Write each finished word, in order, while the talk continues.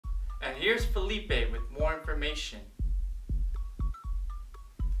And here's Felipe with more information.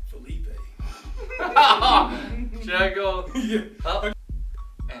 Felipe. Should I go Yeah. up?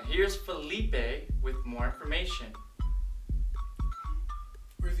 And here's Felipe with more information.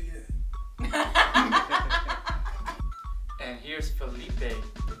 Where's he at? And here's Felipe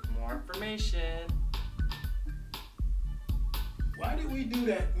with more information. Why did we do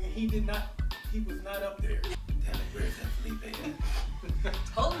that when he was not up there? Damn it, where's that Felipe at?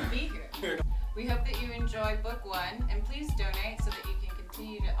 Told him to be here. We hope that you enjoy book 1, and please donate so that you can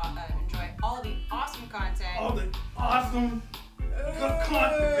continue to enjoy all the awesome content. All the awesome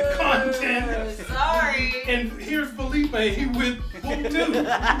content. Sorry. And here's Felipe with book 2.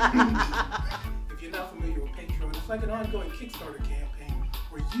 If you're not familiar with Patreon, it's like an ongoing Kickstarter campaign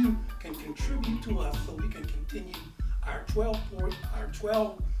where you can contribute to us so we can continue our 12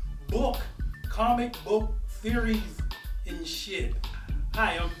 book comic book series and shit.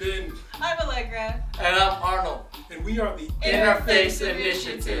 Hi, I'm Ben. I'm Allegra. And I'm Arnold. And we are the Interface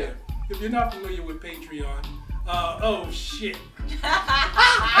Initiative. If you're not familiar with Patreon, oh shit.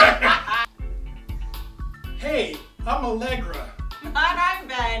 Hey, I'm Allegra. And I'm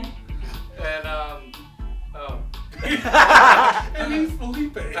Ben. And And he's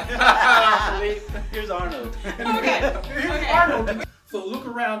Felipe. Here's Arnold. Okay. Here's Arnold. So look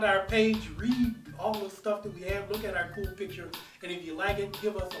around our page, read all the stuff that we have, look at our cool picture, and if you like it,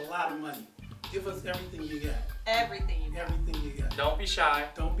 give us a lot of money. Give us everything you got. Everything you got. Everything you got. Don't be shy.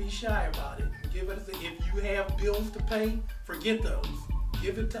 Don't be shy about it. Give us if you have bills to pay, forget those.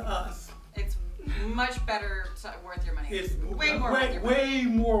 Give it to us. It's much better, worth your money. It's way more worth your money. way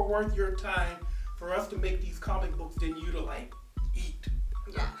more worth your time for us to make these comic books than you to like eat.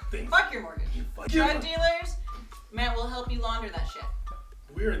 Yeah. Things. Fuck your mortgage. Drug dealers, Matt will help you launder that shit.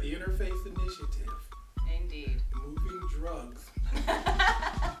 We're the Interface Initiative. Indeed. Moving drugs.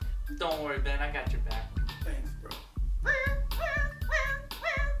 Don't worry, Ben. I got your back. Thanks, bro.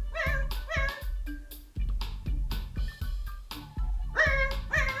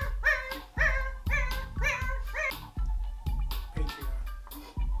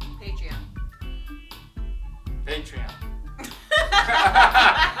 Patreon. Patreon.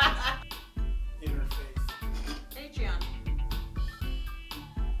 Interface. Patreon.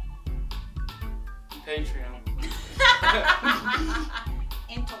 Patreon.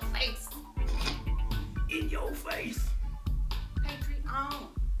 Interface. In your face. Patreon.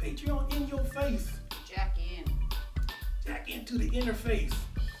 Patreon in your face. Jack in. Jack into the interface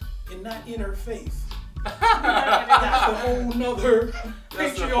and not interface. That's a That's whole nother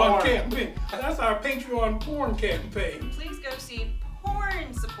That's the Patreon porn. campaign. That's our Patreon porn campaign. Please go see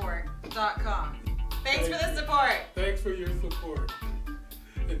pornsupport.com. Thanks for the support. Thanks for your support.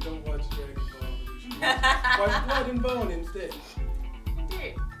 And don't watch Dragon Ball. Watch Blood and Bone instead.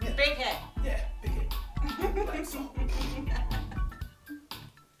 Indeed. Yeah. Big head. Yeah, big hit. Like so.